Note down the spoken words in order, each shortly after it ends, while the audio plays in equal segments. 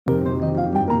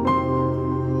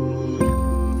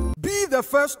the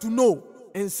first to know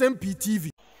Nsem-Pii TV.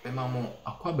 Mamo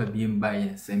akwaba biem by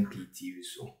Nsem-Pii TV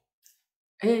so.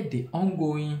 The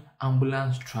ongoing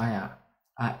ambulance trial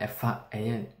efa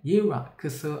yewa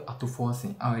kese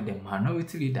atoforcing the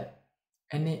minority leader.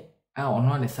 Any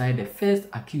on the side the first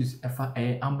accused efa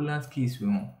ambulance case we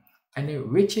won.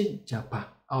 Truth-Jakpa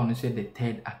on say the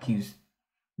third accused.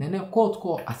 Then the court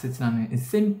call assistant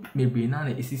Nsem-Pii na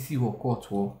ECC or court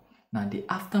war. Now the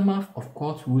aftermath of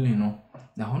court ruling no.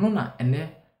 Na hono na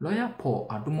lawyer Paul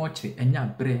Adumoche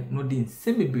enya bre no di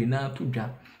Nsem-Pii na to dwa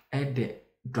the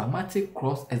dramatic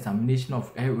cross-examination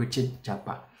of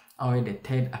Truth-Jakpa or the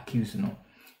third accused no.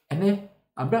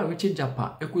 Abra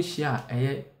Truth-Jakpa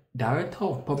ekoshia director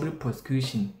of public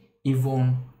prosecution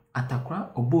Yvonne Atakra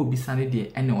obo bisane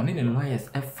de one the lawyers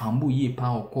fambu ye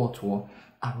pa court war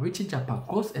Truth-Jakpa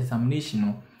cross-examination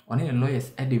no one the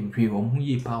lawyers the view hu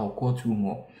ye pa court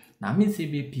room na me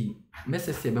CBP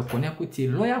message be connect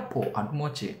lawyer Paul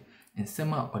Adumoche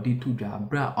nsema odi to dwa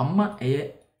abra amma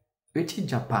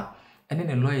Truth-Jakpa and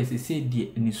the lawyers say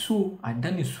the Ay3su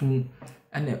Ay3su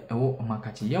and ewo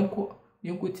omakachi yenko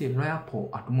te lawyer Paul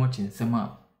Adumoche nsema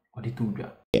odi to dwa.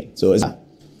 So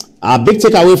our big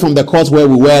takeaway from the court where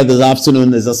we were this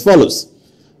afternoon is as follows.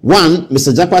 One,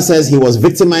 Mr. Jakpa says he was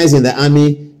victimized in the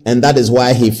army and that is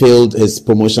why he failed his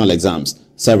promotional exams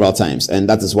several times, and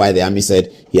that is why the army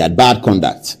said he had bad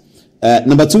conduct.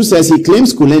 Number two says he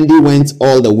claims Kulendi went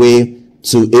all the way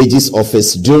to AG's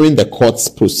office during the court's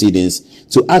proceedings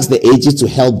to ask the AG to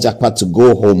help Jakpa to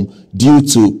go home due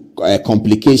to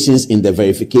complications in the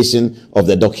verification of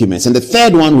the documents. And the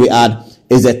third one we add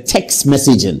is the text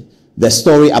messaging, the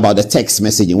story about the text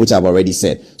messaging, which I've already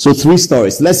said. So 3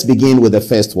 stories. Let's begin with the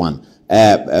first one.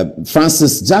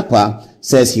 Francis Jakpa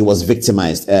says he was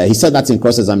victimized. He said that in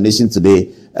cross-examination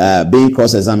today, being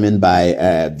cross-examined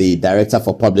by the Director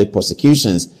for Public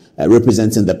Prosecutions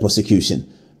representing the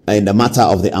prosecution in the matter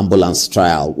of the ambulance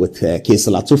trial with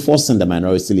Ay3su, the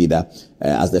minority leader,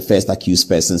 as the first accused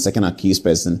person. Second accused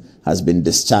person has been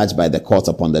discharged by the court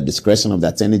upon the discretion of the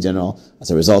Attorney General as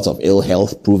a result of ill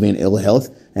health, proving ill health.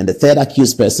 And the third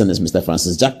accused person is Mr.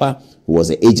 Francis Jakpa, who was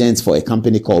an agent for a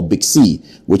company called Big C,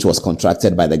 which was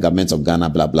contracted by the government of Ghana,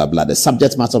 blah, blah, blah. The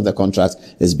subject matter of the contract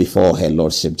is before Her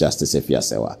Lordship Justice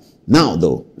Ay3su. Now,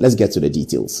 though, let's get to the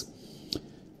details.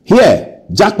 Here,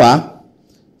 Jakpa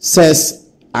says,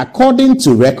 according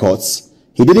to records,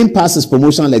 he didn't pass his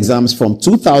promotional exams from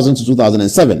 2000 to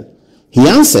 2007. He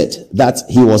answered that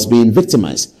he was being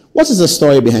victimized. What is the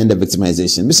story behind the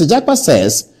victimization? Mr. Jakpa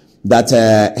says that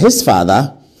his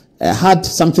father had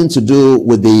something to do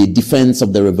with the defense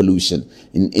of the revolution.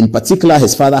 In particular,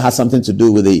 his father had something to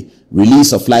do with the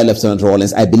release of Flight Lieutenant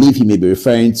Rawlings. I believe he may be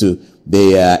referring to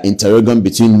the interrogation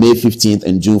between May 15th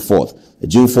and June 4th. The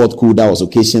June 4th coup that was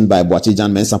occasioned by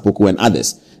Boachijan, Nsem-Pii and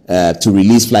others to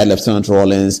release Flight Lieutenant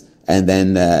Rawlings. And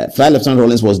then Flight Lieutenant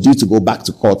Rawlings was due to go back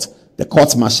to court, the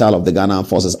court-martial of the Ghana Armed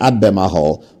Forces at Burma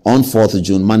Hall on 4th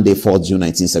June, Monday, 4th June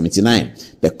 1979.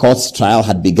 The court's trial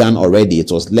had begun already. It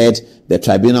was led, the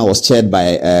tribunal was chaired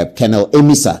by Colonel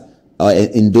Ay3su.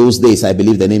 In those days, I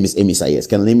believe the name is Ay3su, yes.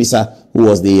 Colonel Ay3su, who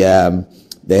was the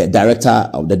director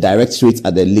of the directorate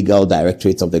at the legal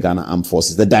directorate of the Ghana Armed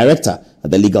Forces. The director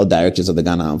at the legal directorate of the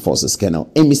Ghana Armed Forces, Colonel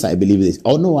Ay3su, I believe it is.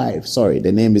 Oh no, sorry,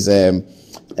 the name is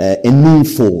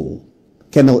Nsem-Pii.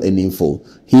 Colonel Nsem-Pii.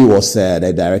 He was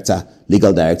the director,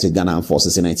 legal director of Ghana Armed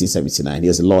Forces in 1979. He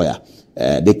was a lawyer.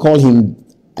 They call him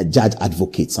a judge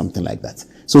advocate, something like that.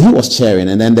 So he was chairing,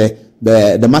 and then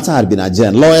the matter had been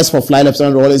adjourned. Lawyers for Flight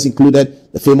Lieutenant Rawlings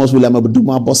included the famous William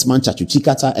Abduma, Bosman,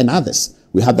 Chachukata, and others.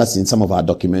 We have that in some of our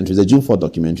documentaries. The June 4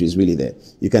 documentary is really there.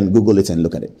 You can Google it and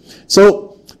look at it.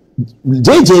 So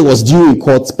JJ was due in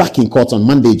court, back in court on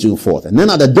Monday, June 4th. And then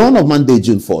at the dawn of Monday,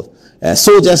 June 4th,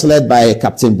 soldiers led by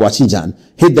Captain Boachijan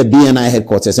hit the BNI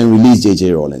headquarters and released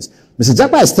JJ Rawlings. Mr.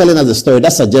 Jakpa is telling us a story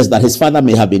that suggests that his father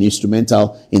may have been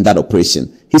instrumental in that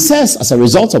operation. He says as a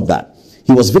result of that,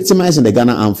 he was victimized in the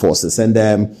Ghana Armed Forces. And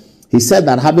he said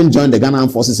that having joined the Ghana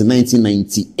Armed Forces in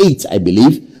 1998, I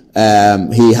believe,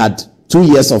 he had 2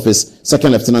 years of his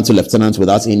second lieutenant to lieutenant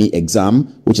without any exam,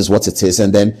 which is what it is.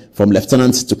 And then from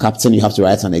lieutenant to captain, you have to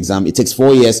write an exam. It takes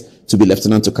 4 years to be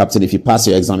lieutenant to captain. If you pass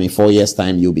your exam in 4 years'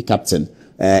 time, you'll be captain.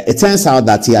 It turns out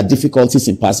that he had difficulties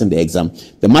in passing the exam.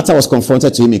 The matter was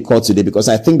confronted to him in court today because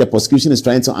I think the prosecution is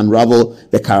trying to unravel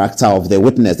the character of the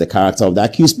witness, the character of the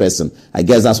accused person. I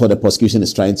guess that's what the prosecution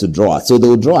is trying to draw at. So they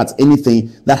will draw at anything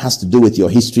that has to do with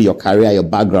your history, your career, your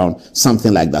background,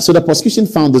 something like that. So the prosecution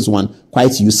found this one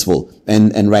quite useful,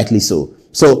 and rightly so.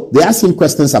 So they asked him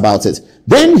questions about it.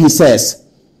 Then he says,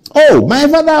 oh, my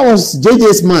father was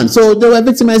JJ's man, so they were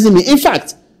victimizing me. In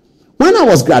fact, When I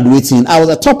was graduating, I was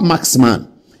a top marksman.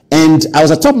 And I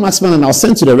was a top marksman and I was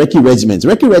sent to the Recce Regiment.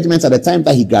 Recce Regiment at the time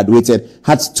that he graduated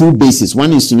had 2 bases,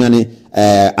 one in Sunyani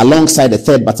alongside the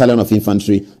 3rd Battalion of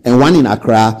Infantry and one in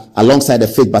Accra alongside the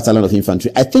 5th Battalion of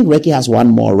Infantry. I think Recce has one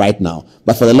more right now.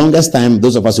 But for the longest time,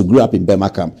 those of us who grew up in Burma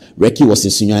camp, Recce was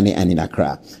in Sunyani and in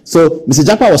Accra. So Mr.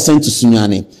 Jakpa was sent to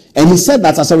Sunyani. And he said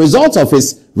that as a result of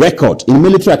his record in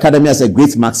military academy as a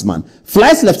great marksman,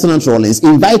 Flight Lieutenant Rawlings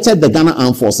invited the Ghana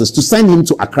Armed Forces to send him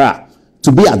to Accra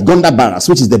to be at Gonda Barracks,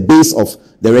 which is the base of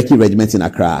the Recce Regiment in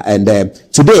Accra. And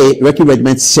today, Recce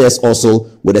Regiment shares also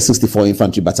with the 64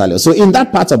 Infantry Battalion. So in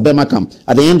that part of Burma camp,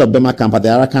 at the end of Burma camp, at the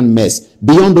Arakan Mess,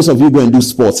 beyond those of you who go and do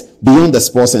sports, beyond the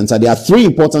sports center, there are 3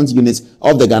 important units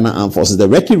of the Ghana Armed Forces: the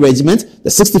Recce Regiment,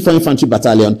 the 64 Infantry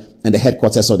Battalion, and the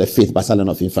headquarters of the 5th Battalion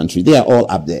of Infantry. They are all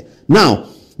up there. Now,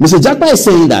 Mr. Jakpa is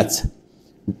saying that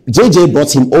JJ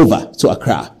brought him over to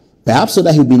Accra. Perhaps so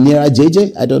that he'll be nearer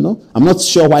JJ. I don't know. I'm not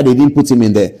sure why they didn't put him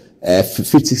in the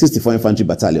 64 Infantry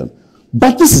Battalion.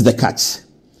 But this is the catch.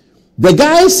 The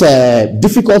guy's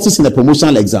difficulties in the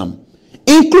promotional exam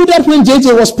included when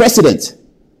JJ was president.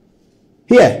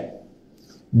 Here,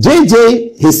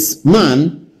 JJ, his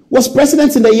man, was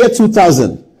president in the year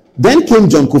 2000. Then came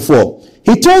John Kufuor.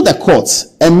 He told the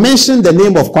courts and mentioned the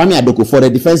name of Kwame Adokufor, the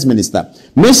defense minister,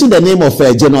 mentioned the name of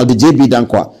General DJ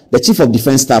Dankwa, the chief of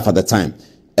defense staff at the time,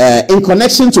 in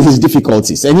connection to his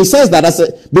difficulties. And he says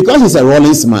that because he's a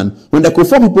Rawlings man, when the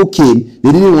Kufuor people came,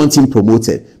 they didn't want him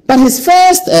promoted. But his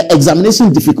first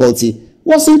examination difficulty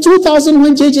was in 2000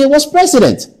 when JJ was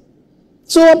president.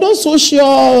 So I'm not so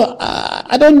sure.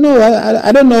 I don't know.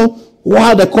 I don't know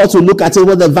how the court will look at it,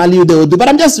 what the value they will do. But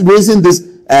I'm just raising these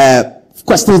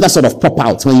questions that sort of pop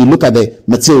out when you look at the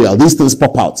material. These things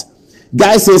pop out.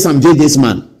 Guy says, I'm JJ's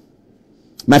man.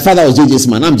 My father was JJ's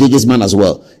man. I'm JJ's man as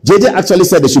well. JJ actually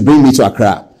said they should bring me to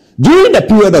Accra. During the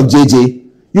period of JJ,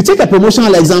 you take a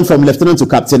promotional exam from lieutenant to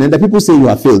captain and the people say you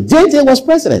have failed. JJ was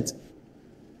president.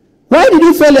 Why did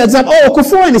you fail the exam? Oh,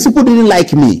 Kufuor and his people didn't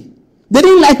like me. They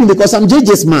didn't like me because I'm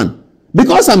JJ's man.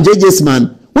 Because I'm JJ's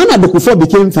man, when Kufuor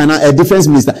became defense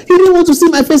minister, he didn't want to see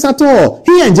my face at all.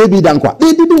 He and JB Dankwa,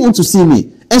 they didn't want to see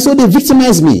me. And so they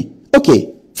victimized me.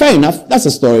 Okay, fair enough. That's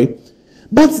a story.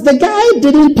 But the guy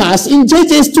didn't pass in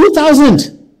JJ's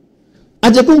 2000.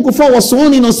 Ajekun Kufuor was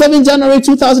sworn in on 7 January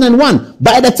 2001.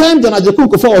 By the time John Ajekun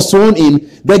Kufuor was sworn in,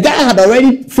 the guy had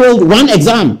already failed 1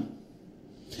 exam.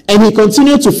 And he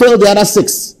continued to fail the other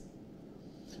 6.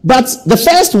 But the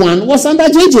first one was under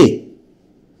JJ.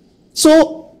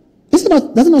 So, does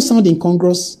it not sound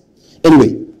incongruous?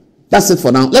 Anyway, that's it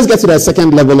for now. Let's get to the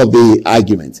second level of the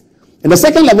argument. In the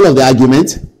second level of the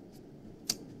argument,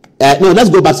 no, let's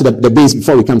go back to the base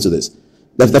before we come to this.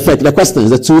 The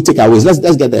questions, the 2 takeaways.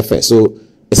 Let's get there first. So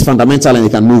it's fundamental and you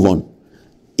can move on.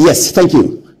 Yes, thank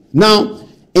you. Now,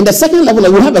 in the second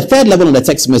level, we have a third level on the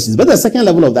text message, but the second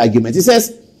level of the argument, it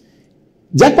says,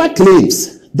 Jakpa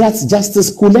claims that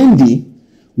Justice Kulendi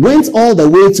went all the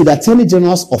way to the Attorney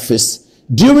General's office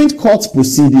during court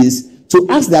proceedings to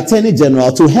ask the Attorney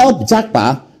General to help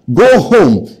Jakpa go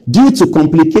home due to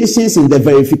complications in the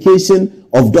verification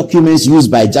of documents used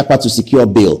by Jakpa to secure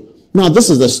bail. Now, this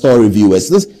is the story, viewers.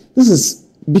 This is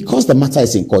because the matter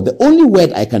is in court. The only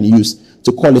word I can use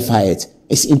to qualify it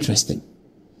is interesting.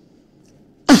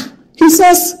 He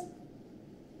says,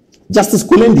 Justice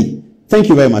Kulendi, thank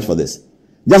you very much for this.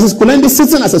 Justice Kulendi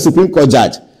sitting as a Supreme Court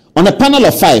judge on a panel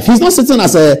of 5. He's not sitting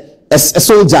as a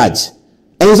sole judge.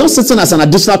 And he's not sitting as an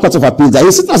additional court of appeals.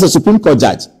 He's sitting as a Supreme Court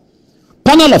judge.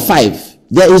 Panel of 5.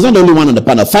 There is not the only one on the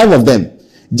panel. 5 of them.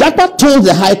 Jakpa told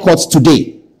the High Court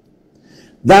today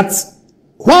that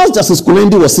while Justice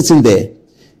Kulendi was sitting there,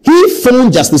 he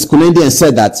phoned Justice Kulendi and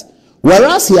said that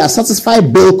whereas he has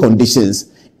satisfied bail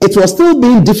conditions, it was still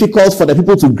being difficult for the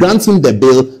people to grant him the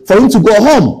bail for him to go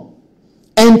home.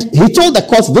 And he told the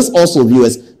court, this also,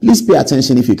 viewers, please pay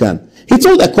attention if you can. He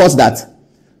told the court that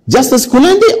Justice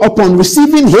Kulendi, upon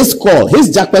receiving his call,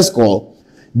 his Jakpa's call,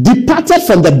 departed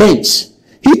from the bench.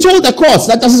 He told the court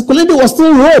that Justice Kulendi was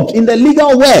still robed in the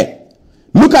legal way.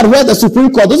 Look at where the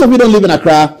Supreme Court, those of you who don't live in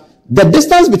Accra, the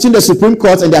distance between the Supreme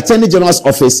Court and the Attorney General's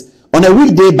office on a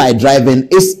weekday by driving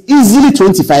is easily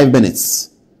 25 minutes.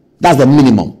 That's the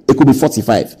minimum. It could be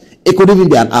 45. It could even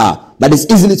be an hour, but it's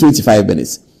easily 25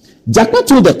 minutes. Jakpa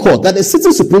told the court that the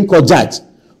sitting Supreme Court judge,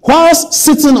 whilst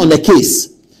sitting on the case,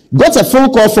 got a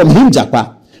phone call from him,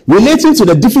 Jakpa, relating to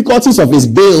the difficulties of his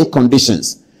bail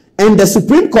conditions. And the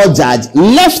Supreme Court judge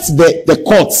left the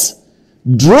courts,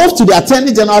 drove to the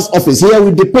Attorney General's office. Here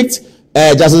we depict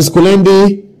Justice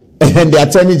Kulendi and the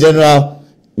Attorney General.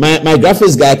 My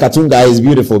graphics guy, cartoon guy, is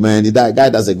beautiful, man. That guy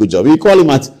does a good job. You call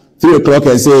him at 3 o'clock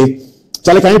and say,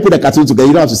 Charlie, can you put a cartoon together?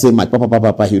 You don't have to say much.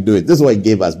 Papa, he'll do it. This is what he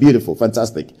gave us. Beautiful,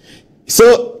 fantastic.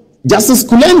 So Justice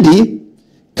Kulendi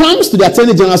comes to the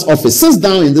Attorney General's office, sits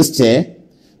down in this chair.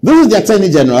 This is the Attorney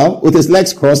General with his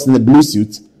legs crossed in a blue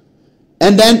suit.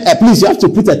 And then, please, you have to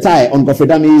put a tie on Godfrey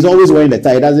Dame. He's always wearing the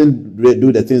tie. He doesn't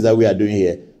do the things that we are doing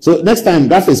here. So next time,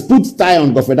 graphics, put tie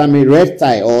on Godfrey Dame, red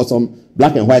tie or some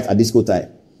black and white Adisco tie.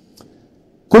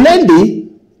 Kulendi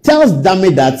tells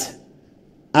Dame that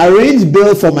arrange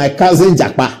bail for my cousin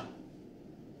Jakpa.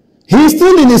 He's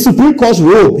still in his Supreme Court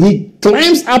robe. He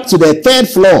climbs up to the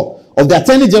 3rd floor of the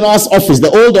Attorney General's office,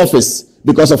 the old office,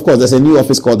 because of course there's a new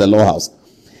office called the Law House.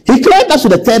 He climbed up to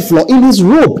the 3rd floor in his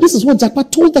robe. This is what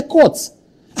Jakpa told the court.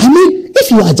 I mean,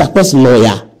 if you are Jakpa's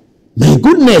lawyer, my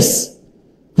goodness,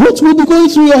 what will be going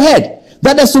through your head?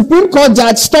 That the Supreme Court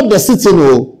judge stopped the sitting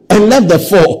and left the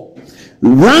floor,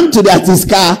 ran to his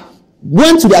car,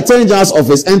 went to the Attorney General's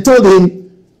office and told him,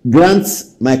 grant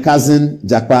my cousin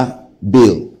Jakpa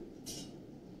bail.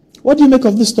 What do you make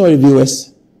of this story,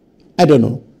 viewers? I don't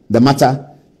know. The matter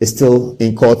is still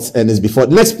in court and is before.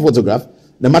 Next photograph.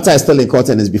 The matter is still in court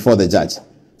and is before the judge.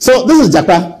 So this is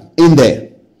Jakpa in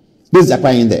there. This is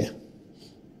Jakpa in there.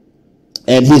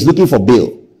 And he's looking for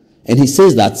bail. And he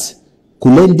says that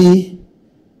Kulendi,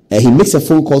 he makes a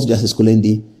phone call to Justice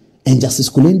Kulendi, and Justice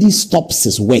Kulendi stops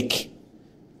his work.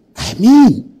 I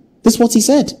mean, this is what he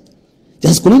said.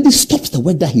 Justice Kulendi stops the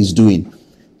work that he's doing,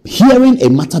 hearing a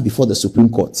matter before the Supreme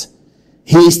Court.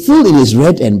 He is still in his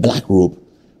red and black robe,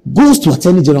 goes to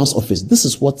Attorney General's office. This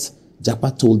is what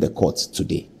Jakpa told the court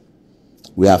today.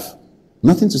 We have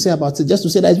nothing to say about it, just to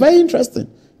say that it's very interesting.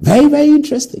 Very, very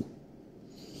interesting.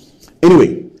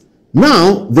 Anyway,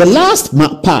 now the last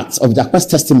part of Jakpa's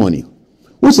testimony,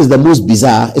 which is the most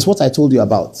bizarre, is what I told you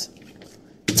about.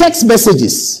 Text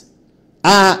messages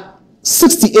are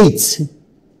 68.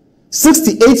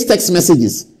 68 text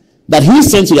messages that he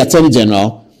sent to the Attorney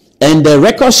General, and the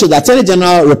record shows the Attorney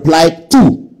General replied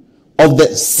 2 of the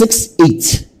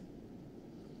 68.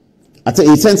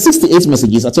 He sent 68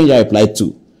 messages, Attorney General replied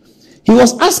 2. He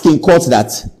was asking court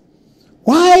that,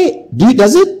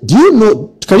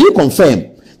 can you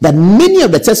confirm that many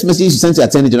of the text messages you sent to the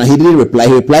Attorney General, he didn't reply,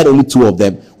 he replied only 2 of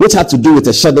them, which had to do with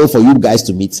a schedule for you guys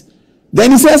to meet.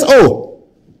 Then he says,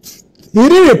 he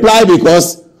didn't reply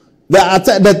because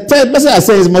the text message I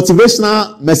sent is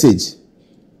motivational message.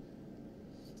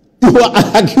 You are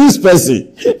an accused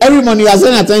person. Every morning you are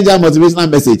sending an Attorney General motivational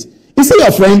message. Is he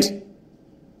your friend?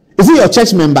 Is he your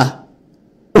church member?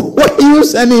 What are you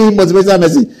sending motivational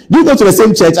message? Do you go to the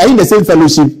same church? Are you in the same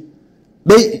fellowship?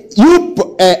 You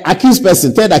accused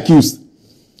person, third accused.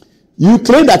 You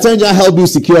claim that Attorney General help you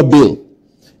secure bail.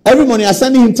 Every morning I'm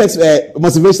sending him text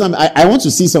motivational. I want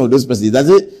to see some of those messages. Does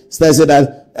it say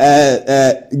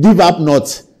that give up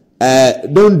not,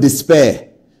 don't despair,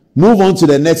 move on to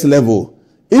the next level.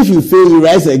 If you fail, you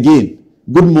rise again.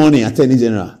 Good morning, Attorney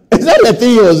General. Is that the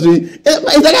thing he was doing? Is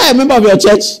that guy a member of your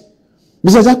church?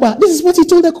 Mr. Jakpa, this is what he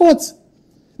told the court.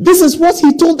 This is what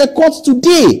he told the court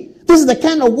today. This is the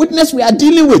kind of witness we are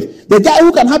dealing with. The guy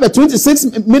who can have a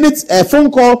 26-minute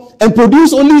phone call and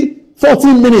produce only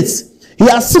 14 minutes. He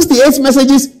has 68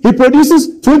 messages. He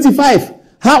produces 25.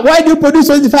 Why do you produce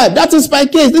 25? That is my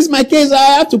case. This is my case.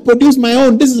 I have to produce my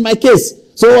own. This is my case.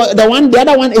 So the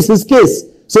other one is his case.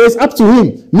 So it's up to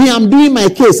him. Me, I'm doing my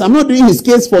case. I'm not doing his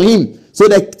case for him. So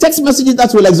the text messages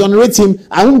that will exonerate him,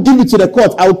 I won't give it to the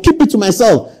court. I will keep it to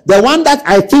myself. The one that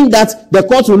I think that the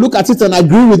court will look at it and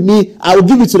agree with me, I will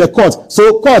give it to the court.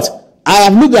 So court, I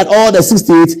have looked at all the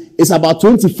 68. It's about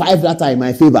 25 that are in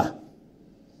my favor.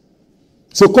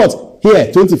 So court, here,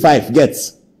 25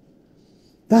 gets.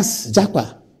 That's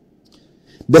Jakpa.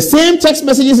 The same text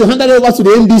messages are handed over to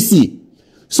the NDC.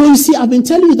 So you see, I've been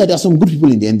telling you that there are some good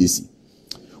people in the NDC.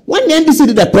 When the NDC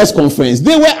did a press conference,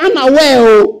 they were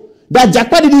unaware that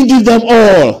Jakpa didn't give them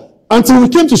all until we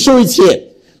came to show it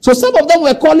here. So some of them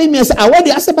were calling me and saying, what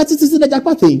the asset party is in the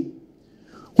Jakpa thing?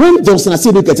 When Johnson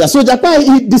said, look at it, so Jakpa,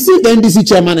 he deceived the NDC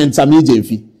chairman and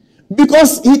Nsem-Pii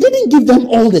because he didn't give them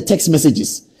all the text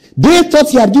messages. They thought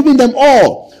he had given them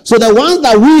all. So the ones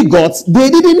that we got, they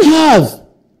didn't have.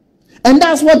 And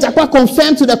that's what Jakpa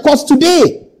confirmed to the court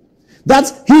today.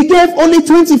 That he gave only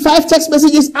 25 text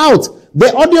messages out.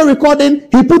 The audio recording,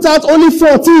 he put out only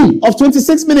 14 of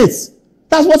 26 minutes.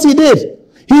 That's what he did.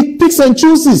 He picks and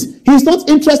chooses. He's not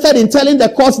interested in telling the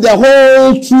court the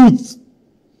whole truth.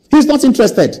 He's not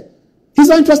interested. He's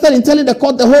not interested in telling the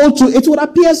court the whole truth. It would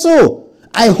appear so.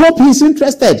 I hope he's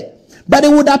interested. But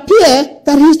it would appear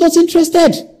that he's not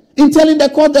interested in telling the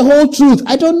court the whole truth.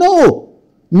 I don't know.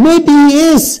 Maybe he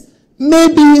is.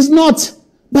 Maybe he's not.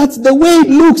 But the way it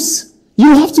looks,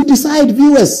 you have to decide,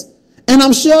 viewers. And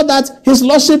I'm sure that his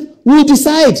lordship will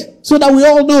decide so that we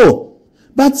all know.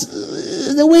 But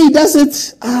the way he does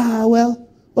it, well,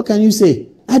 what can you say?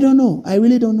 I don't know. I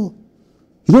really don't know.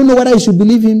 You don't know whether you should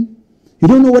believe him. You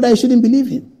don't know whether you shouldn't believe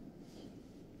him.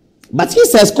 But he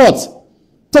says, court,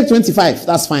 take 25.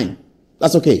 That's fine.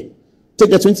 That's okay. Take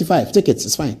the 25. Take it.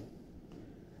 It's fine.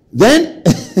 Then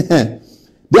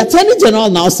the Attorney General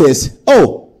now says,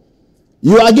 oh,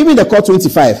 you are giving the court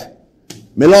 25.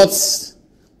 My lords,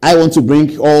 I want to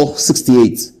bring all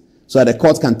 68 so that the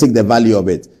court can take the value of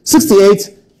it.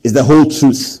 68 is the whole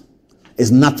truth.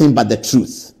 It's nothing but the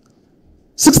truth.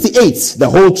 68, the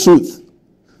whole truth.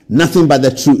 Nothing but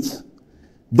the truth.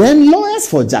 Then lawyers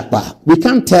for Jakpa, we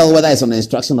can't tell whether it's on the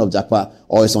instruction of Jakpa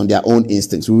or it's on their own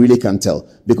instincts. We really can't tell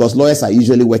because lawyers are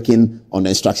usually working on the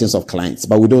instructions of clients,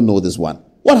 but we don't know this one.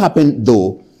 What happened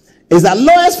though is that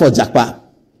lawyers for Jakpa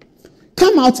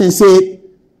come out and say,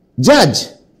 Judge,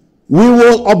 we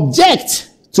will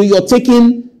object to your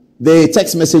taking the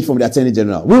text message from the Attorney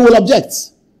General. We will object.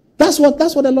 That's what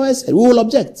the lawyer said. We will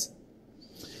object.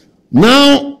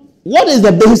 Now, what is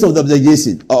the basis of the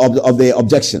objection? Of the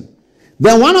objection?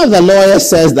 Then one of the lawyers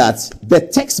says that the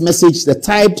text message, the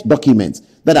typed document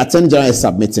that Attorney General is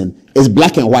submitting is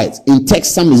black and white. In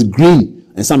text, some is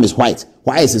green and some is white.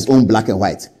 Why is his own black and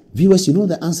white? Viewers, you know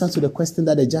the answer to the question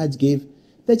that the judge gave?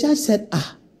 The judge said,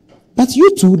 but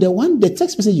you two, the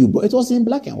text message you brought, it was in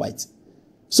black and white.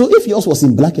 So if yours was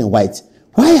in black and white,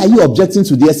 why are you objecting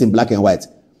to theirs in black and white?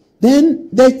 Then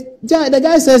the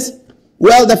guy says,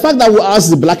 well, the fact that ours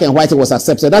is black and white was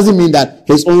accepted doesn't mean that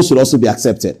his own should also be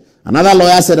accepted. Another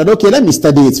lawyer said that, okay, let me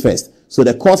study it first. So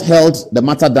the court held the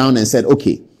matter down and said,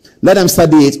 okay, let them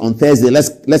study it on Thursday.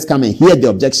 Let's come and hear the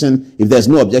objection. If there's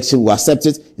no objection, we'll accept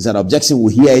it. If there's an objection,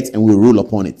 we'll hear it and we'll rule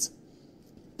upon it.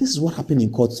 This is what happened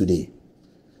in court today.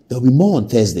 There'll be more on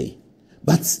Thursday.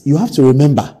 But you have to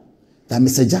remember that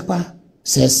Mr. Jakpa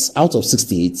says out of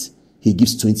 68, he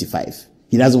gives 25.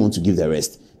 He doesn't want to give the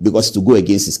rest because to go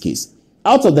against his case.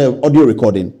 Out of the audio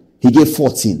recording, he gave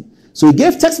 14. So he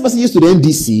gave text messages to the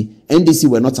NDC. NDC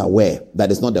were not aware that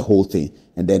it's not the whole thing.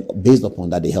 And then based upon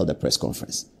that, they held a press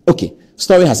conference. Okay,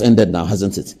 story has ended now,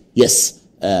 hasn't it? Yes.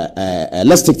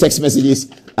 Let's take text messages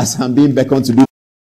as I'm being beckoned to do.